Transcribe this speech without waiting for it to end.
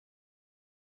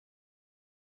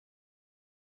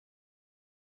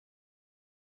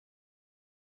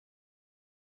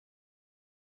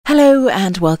Hello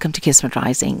and welcome to Kismet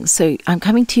Rising. So I'm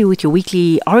coming to you with your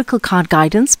weekly oracle card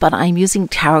guidance, but I'm using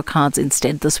tarot cards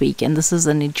instead this week, and this is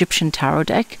an Egyptian tarot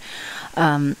deck.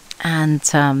 Yes,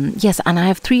 and I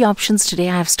have three options today.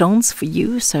 I have stones for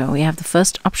you. So we have the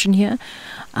first option here,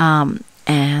 and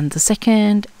the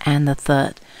second and the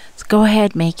third. So go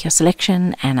ahead, make your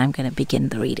selection, and I'm going to begin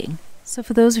the reading. So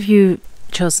for those of you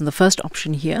chosen the first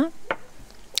option here,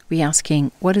 we're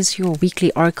asking, what is your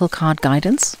weekly oracle card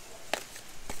guidance?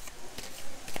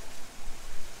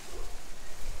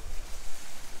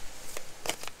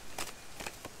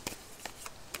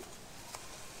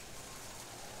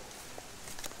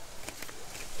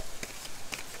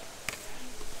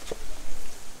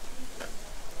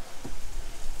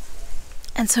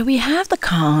 And so we have the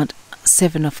card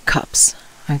Seven of Cups,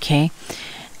 okay?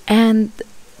 And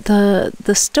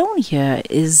the stone here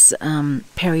is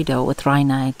peridot with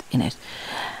rhinite in it.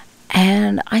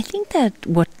 And I think that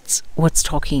what it's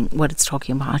talking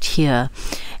about here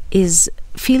is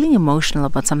feeling emotional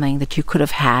about something that you could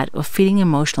have had, or feeling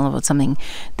emotional about something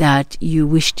that you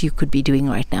wished you could be doing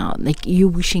right now. Like you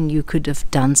wishing you could have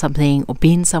done something, or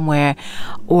been somewhere,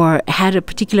 or had a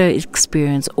particular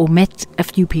experience, or met a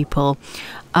few people,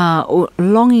 or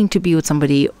longing to be with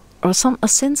somebody, or a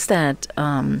sense that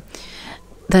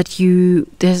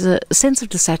there's a sense of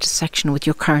dissatisfaction with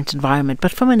your current environment,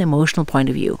 but from an emotional point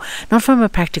of view, not from a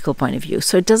practical point of view.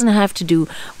 So it doesn't have to do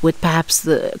with perhaps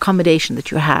the accommodation that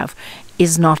you have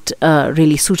is not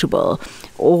really suitable,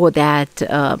 or that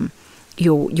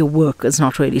your work is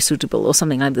not really suitable, or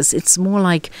something like this. It's more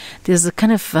like there's a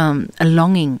kind of a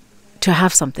longing to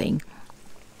have something,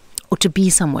 or to be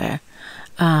somewhere,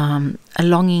 a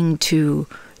longing to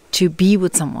be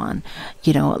with someone,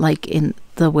 like in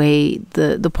the way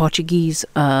the Portuguese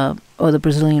or the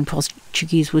Brazilian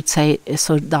Portuguese would say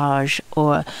saudade,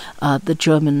 or the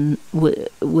German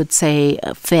would say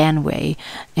fernweh.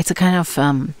 It's a kind of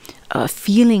a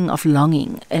feeling of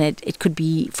longing, and it could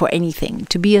be for anything,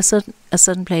 to be a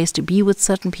certain place, to be with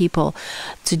certain people,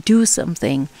 to do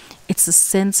something. It's a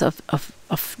sense of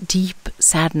deep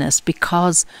sadness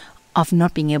because of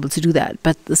not being able to do that.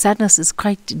 But the sadness is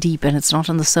quite deep, and it's not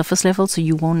on the surface level, so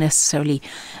you won't necessarily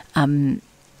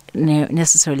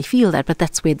feel that. But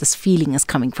that's where this feeling is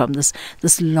coming from, this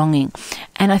longing.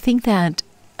 And I think that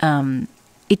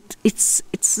it's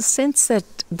a sense that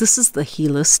this is the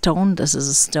healer stone. This is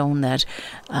a stone that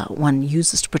one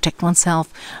uses to protect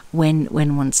oneself when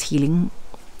one's healing.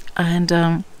 And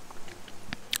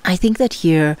I think that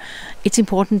here it's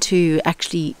important to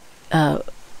actually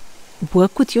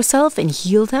work with yourself and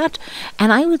heal that.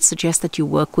 And I would suggest that you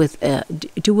work with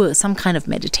some kind of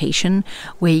meditation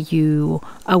where you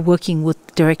are working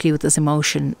directly with this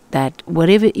emotion, that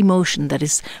whatever emotion that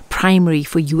is primary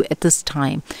for you at this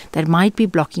time, that might be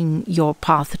blocking your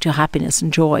path to happiness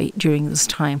and joy during this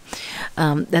time,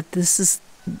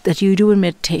 that you do a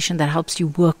meditation that helps you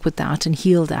work with that and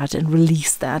heal that and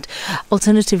release that.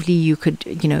 Alternatively, you could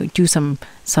do some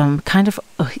kind of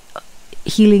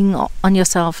healing on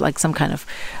yourself, like some kind of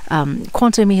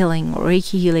quantum healing or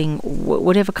Reiki healing,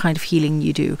 whatever kind of healing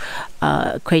you do,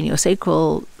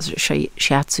 craniosacral,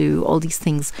 shiatsu, all these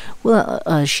things. Well,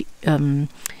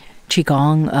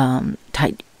 qigong,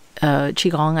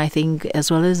 qigong, I think, as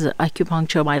well as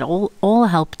acupuncture might all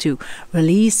help to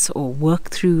release or work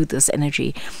through this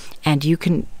energy. And you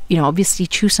can, obviously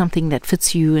choose something that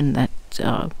fits you and that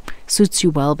suits you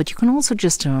well, but you can also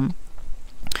just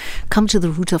come to the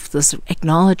root of this,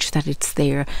 acknowledge that it's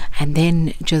there, and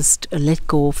then just let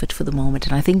go of it for the moment.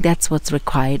 And I think that's what's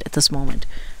required at this moment.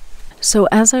 So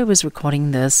as I was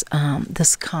recording this,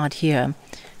 this card here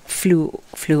flew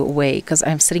away, because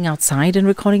I'm sitting outside and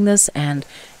recording this, and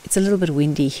it's a little bit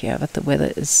windy here, but the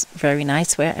weather is very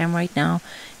nice where I am right now,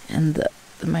 and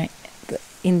the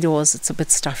indoors it's a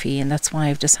bit stuffy, and that's why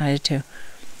I've decided to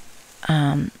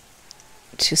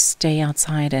stay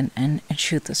outside and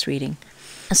shoot this reading.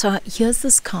 So here's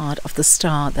this card of the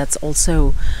star that's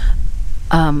also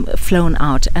flown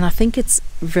out, and I think it's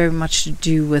very much to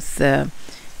do with her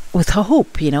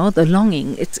hope, the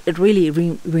longing. It really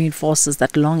reinforces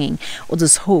that longing, or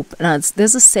this hope. Now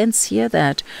there's a sense here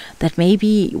that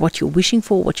maybe what you're wishing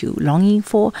for, what you're longing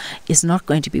for, is not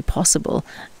going to be possible,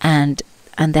 and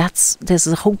there's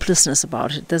a hopelessness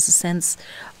about it. There's a sense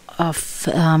of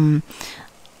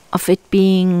it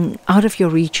being out of your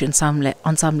reach on some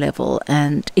level,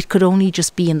 and it could only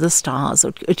just be in the stars,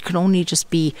 or it could only just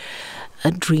be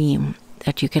a dream.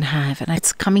 that you can have, and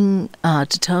it's coming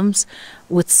to terms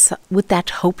with that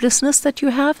hopelessness that you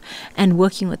have, and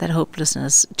working with that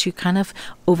hopelessness to kind of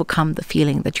overcome the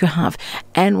feeling that you have.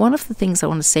 And one of the things I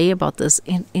want to say about this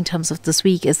in terms of this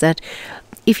week is that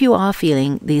if you are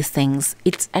feeling these things,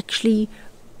 it's actually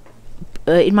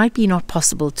it might be not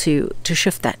possible to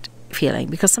shift that feeling,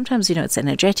 because sometimes it's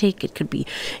energetic, it could be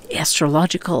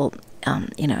astrological,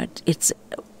 it's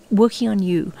working on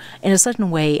you in a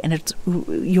certain way, and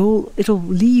it'll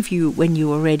leave you when you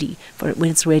are ready when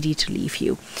it's ready to leave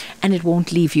you, and it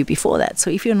won't leave you before that. So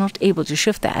if you're not able to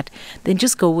shift that, then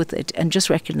just go with it and just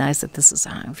recognize that this is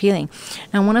how I'm feeling.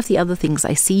 Now, one of the other things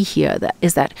I see here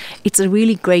is that it's a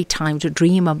really great time to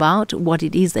dream about what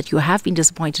it is that you have been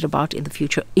disappointed about in the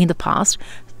future, in the past,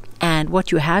 and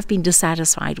what you have been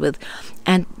dissatisfied with,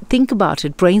 and think about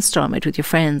it, brainstorm it with your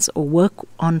friends, or work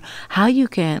on how you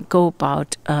can go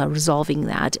about resolving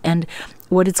that. And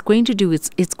what it's going to do is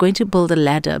it's going to build a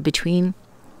ladder between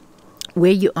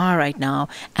where you are right now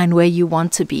and where you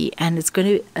want to be. And it's going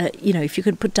to, if you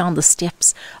can put down the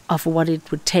steps of what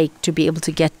it would take to be able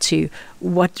to get to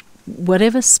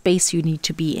whatever space you need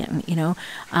to be in,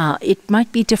 it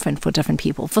might be different for different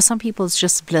people. For some people, it's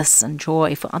just bliss and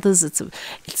joy. For others, it's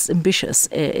ambitious.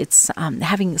 It's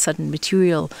having certain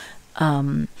material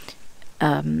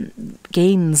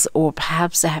gains, or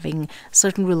perhaps having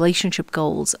certain relationship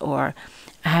goals, or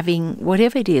having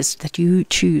whatever it is that you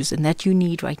choose and that you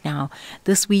need right now.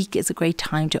 This week is a great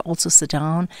time to also sit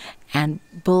down and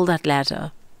build that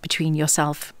ladder between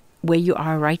yourself, where you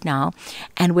are right now,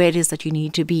 and where it is that you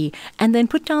need to be, and then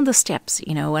put down the steps.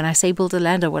 When I say build a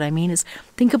ladder, what I mean is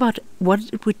think about what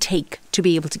it would take to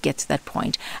be able to get to that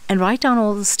point, and write down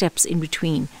all the steps in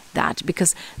between that,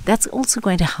 because that's also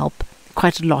going to help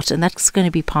quite a lot, and that's going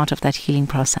to be part of that healing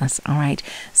process. All right,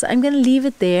 so I'm going to leave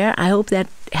it there. I hope that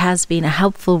has been a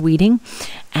helpful reading,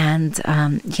 and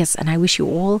yes, and I wish you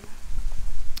all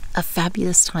a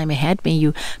fabulous time ahead. May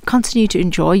you continue to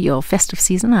enjoy your festive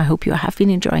season. I hope you have been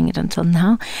enjoying it until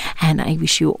now, and I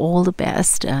wish you all the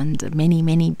best, and many,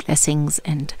 many blessings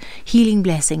and healing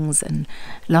blessings, and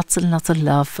lots of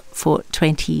love for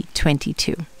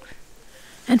 2022.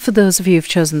 And for those of you who've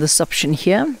chosen this option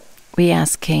here, we're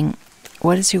asking,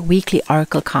 what is your weekly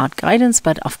oracle card guidance?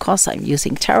 But of course, I'm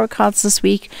using tarot cards this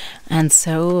week, and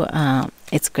so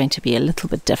it's going to be a little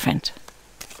bit different.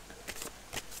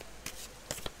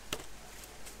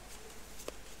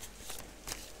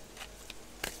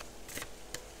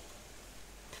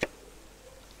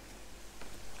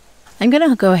 I'm going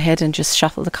to go ahead and just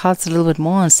shuffle the cards a little bit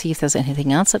more and see if there's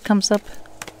anything else that comes up.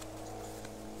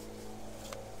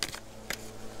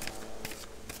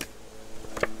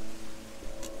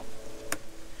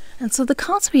 And so the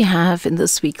cards we have in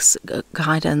this week's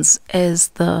guidance is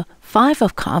the Five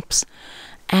of Cups,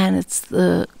 and it's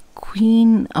the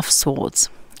Queen of Swords.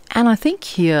 And I think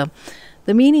here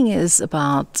the meaning is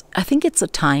about, I think it's a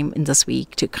time in this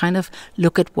week to kind of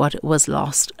look at what was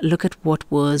lost, look at what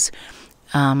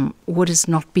has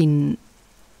not been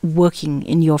working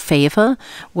in your favor,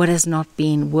 what has not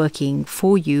been working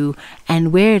for you,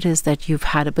 and where it is that you've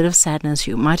had a bit of sadness.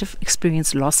 You might have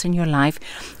experienced loss in your life.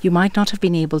 You might not have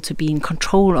been able to be in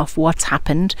control of what's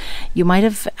happened. You might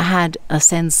have had a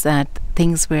sense that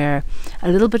things were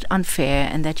a little bit unfair,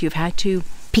 and that you've had to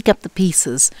pick up the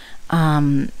pieces,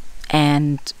 and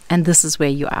this is where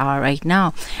you are right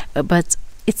now. But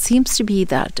it seems to be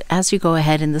that as you go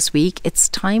ahead in this week, it's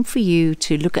time for you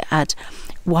to look at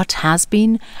what has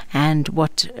been, and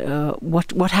what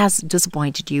has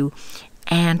disappointed you,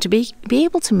 and to be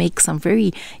able to make some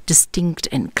very distinct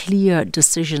and clear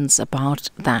decisions about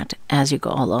that as you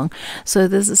go along. So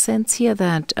there's a sense here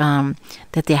that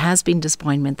that there has been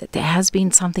disappointment, that there has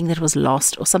been something that was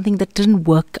lost, or something that didn't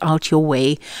work out your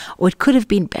way, or it could have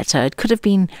been better, it could have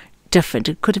been different,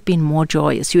 it could have been more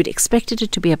joyous. You had expected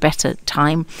it to be a better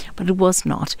time, but it was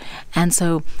not. And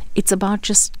so it's about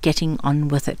just getting on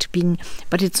with it,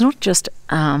 but it's not just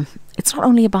it's not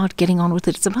only about getting on with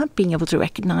it, it's about being able to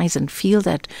recognize and feel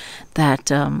that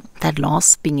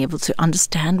loss, being able to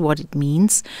understand what it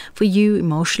means for you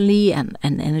emotionally and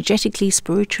energetically,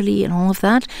 spiritually, and all of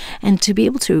that, and to be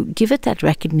able to give it that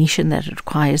recognition that it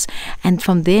requires, and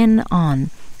from then on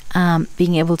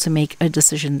being able to make a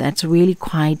decision that's really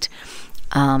quite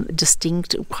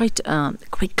distinct, quite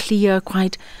clear,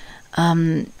 quite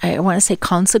I want to say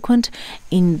consequent,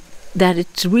 in that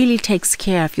it really takes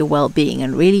care of your well-being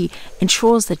and really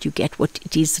ensures that you get what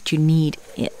it is that you need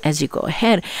as you go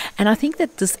ahead. And I think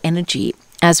that this energy,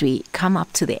 as we come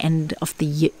up to the end of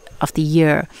the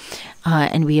year,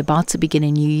 and we're about to begin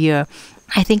a new year,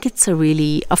 I think it's a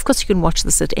really, of course, you can watch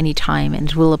this at any time and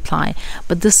it will apply,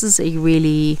 but this is a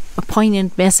really a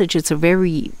poignant message. It's a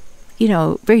very,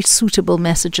 very suitable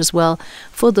message as well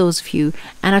for those of you.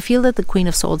 And I feel that the Queen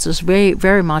of Swords is very,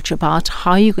 very much about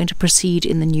how you're going to proceed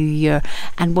in the new year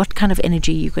and what kind of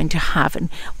energy you're going to have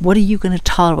and what are you going to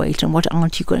tolerate and what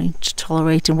aren't you going to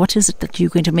tolerate and what is it that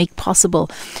you're going to make possible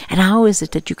and how is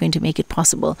it that you're going to make it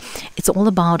possible. It's all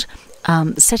about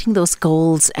setting those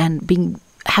goals and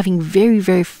having very,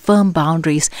 very firm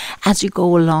boundaries as you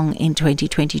go along in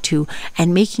 2022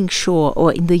 and making sure,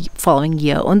 or in the following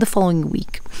year or in the following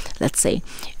week, let's say,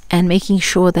 and making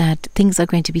sure that things are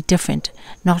going to be different,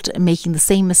 not making the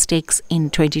same mistakes in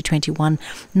 2021,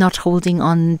 not holding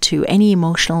on to any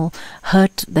emotional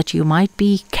hurt that you might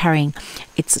be carrying.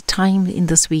 It's a time in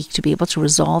this week to be able to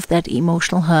resolve that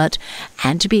emotional hurt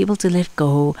and to be able to let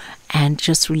go and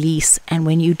just release. And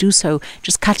when you do so,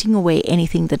 just cutting away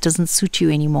anything that doesn't suit you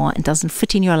anymore and doesn't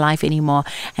fit in your life anymore,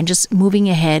 and just moving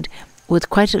ahead with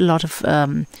quite a lot of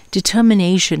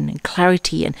determination and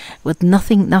clarity, and with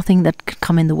nothing that could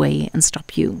come in the way and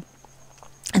stop you.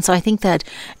 And so I think that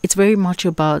it's very much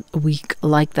about a week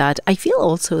like that. I feel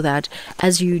also that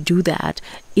as you do that,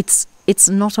 it's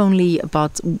not only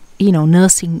about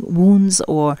nursing wounds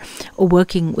or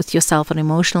working with yourself on an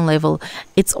emotional level.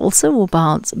 It's also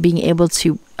about being able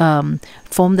to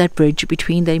form that bridge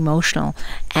between the emotional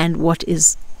and what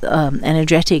is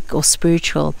energetic or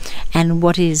spiritual, and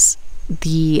what is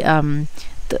the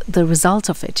result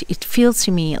of it. It feels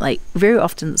to me like very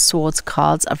often swords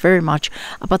cards are very much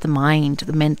about the mind,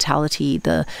 the mentality,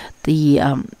 the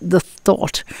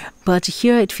thought. But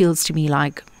here it feels to me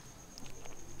like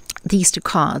these two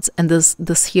cards and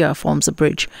this here forms a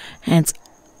bridge, and it's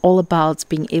all about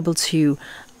being able to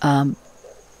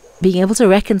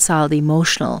reconcile the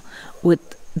emotional with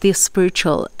the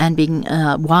spiritual and being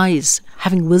wise,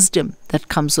 having wisdom that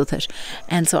comes with it.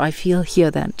 And so I feel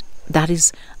here that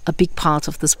is a big part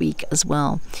of this week as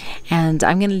well. And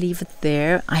I'm going to leave it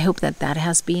there. I hope that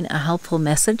has been a helpful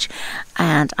message.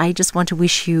 And I just want to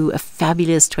wish you a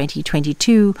fabulous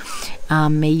 2022.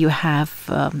 May you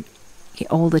have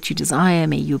all that you desire.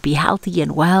 May you be healthy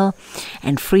and well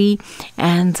and free.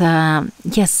 And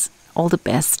yes, all the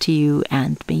best to you.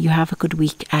 And may you have a good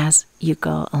week as you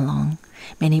go along.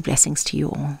 Many blessings to you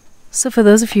all. So for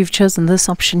those of you who've chosen this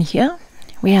option here,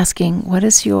 we're asking, what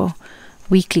is your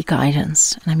weekly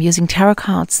guidance? And I'm using tarot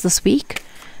cards this week,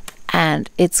 and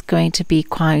it's going to be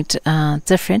quite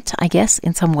different, I guess,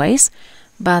 in some ways,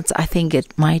 but I think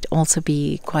it might also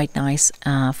be quite nice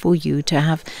for you to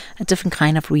have a different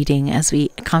kind of reading as we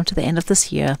come to the end of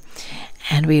this year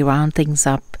and we round things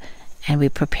up and we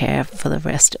prepare for the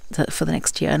rest for the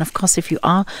next year. And of course, if you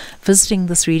are visiting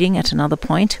this reading at another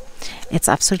point, it's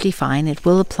absolutely fine. It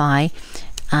will apply.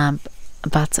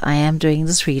 But I am doing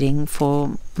this reading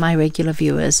for my regular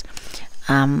viewers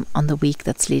on the week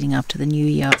that's leading up to the new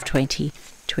year of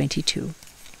 2022.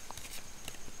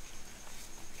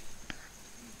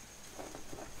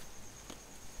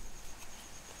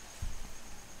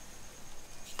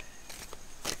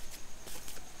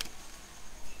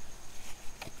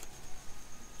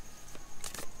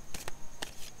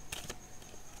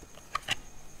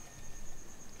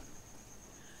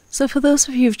 So for those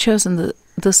of you who've chosen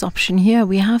this option here,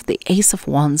 we have the Ace of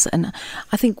Wands, and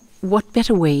I think what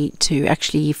better way to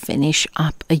actually finish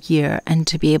up a year and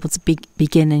to be able to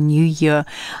begin a new year.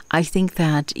 I think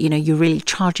that you're really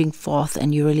charging forth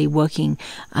and you're really working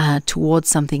towards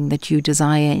something that you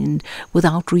desire, and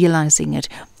without realizing it,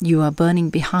 you are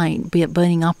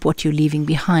burning up what you're leaving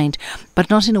behind, but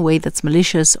not in a way that's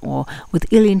malicious or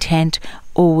with ill intent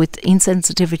or with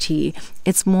insensitivity.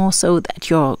 It's more so that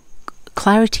you're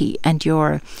clarity and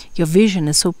your vision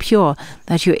is so pure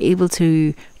that you're able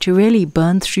to really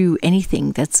burn through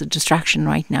anything that's a distraction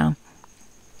right now.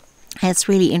 And it's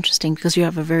really interesting because you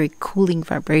have a very cooling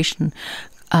vibration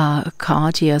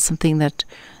card here, something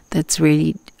that's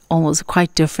really almost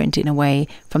quite different in a way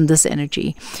from this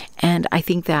energy. And I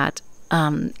think that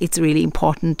it's really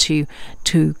important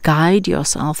to guide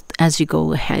yourself as you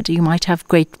go ahead. You might have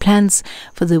great plans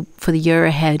for the year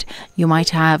ahead. You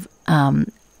might have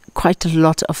quite a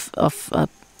lot of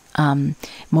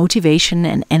motivation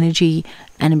and energy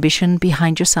and ambition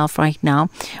behind yourself right now.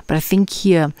 But I think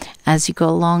here, as you go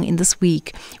along in this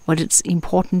week, what it's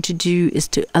important to do is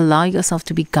to allow yourself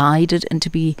to be guided and to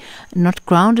be not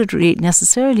grounded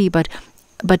necessarily, but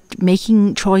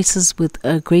making choices with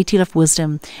a great deal of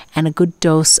wisdom and a good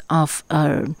dose of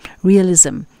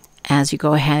realism as you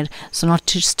go ahead. So not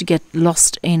just to get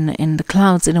lost in the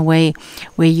clouds in a way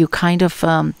where you kind of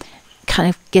kind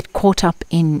of get caught up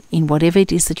in whatever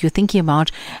it is that you're thinking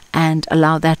about, and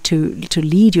allow that to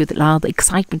lead you, allow the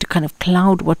excitement to kind of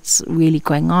cloud what's really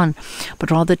going on,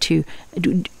 but rather to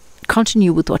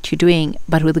continue with what you're doing,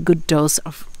 but with a good dose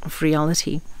of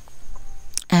reality.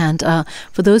 And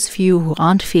for those of you who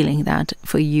aren't feeling that,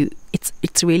 for you,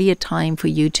 it's really a time for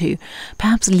you to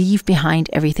perhaps leave behind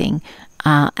everything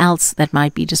else that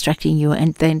might be distracting you,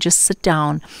 and then just sit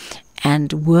down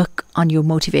and work on your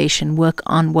motivation, work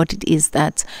on what it is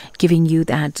that's giving you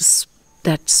that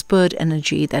spurred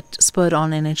energy, that spurred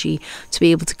on energy to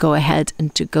be able to go ahead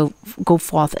and to go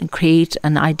forth and create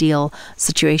an ideal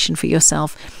situation for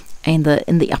yourself in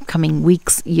the upcoming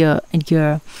weeks, year.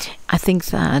 I think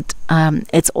that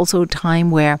it's also a time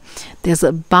where there's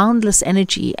a boundless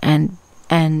energy and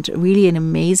really an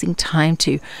amazing time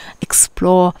to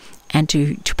explore and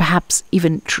to perhaps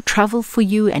even travel for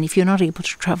you. And if you're not able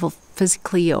to travel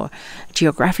physically or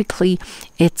geographically,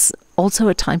 it's also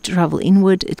a time to travel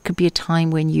inward. It could be a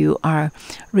time when you are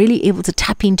really able to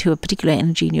tap into a particular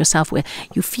energy in yourself where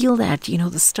you feel that,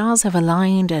 the stars have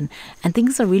aligned and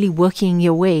things are really working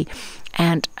your way.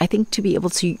 And I think to be able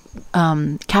to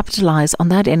capitalize on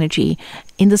that energy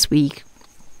in this week,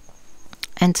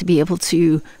 and to be able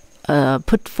to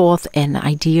put forth an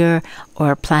idea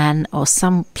or a plan or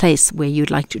some place where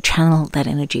you'd like to channel that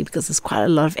energy, because there's quite a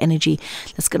lot of energy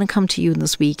that's going to come to you in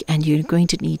this week, and you're going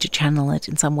to need to channel it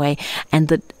in some way. And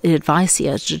the advice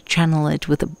here is to channel it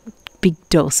with a big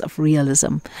dose of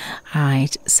realism. All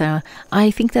right, so I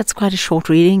think that's quite a short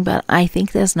reading, but I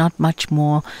think there's not much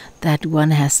more that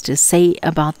one has to say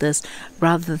about this,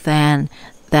 rather than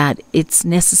that it's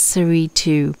necessary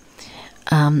to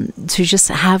just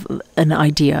have an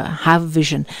idea, have a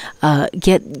vision,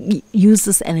 use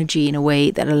this energy in a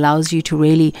way that allows you to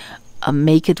really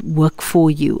make it work for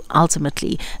you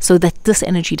ultimately, so that this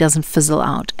energy doesn't fizzle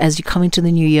out as you come into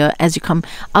the new year, as you come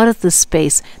out of this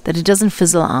space, that it doesn't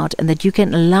fizzle out, and that you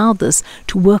can allow this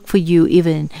to work for you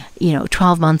even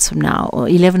 12 months from now or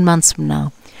 11 months from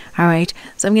now. All right,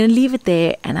 so I'm going to leave it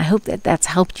there, and I hope that that's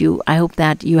helped you. I hope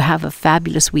that you have a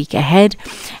fabulous week ahead,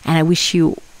 and I wish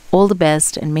you all the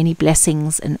best and many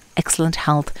blessings and excellent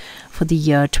health for the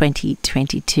year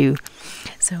 2022.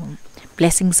 So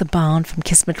blessings abound from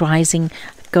Kismet Rising.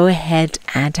 Go ahead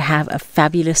and have a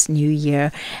fabulous new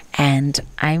year, and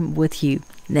I'm with you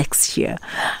next year.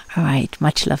 All right,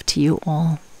 much love to you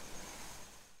all.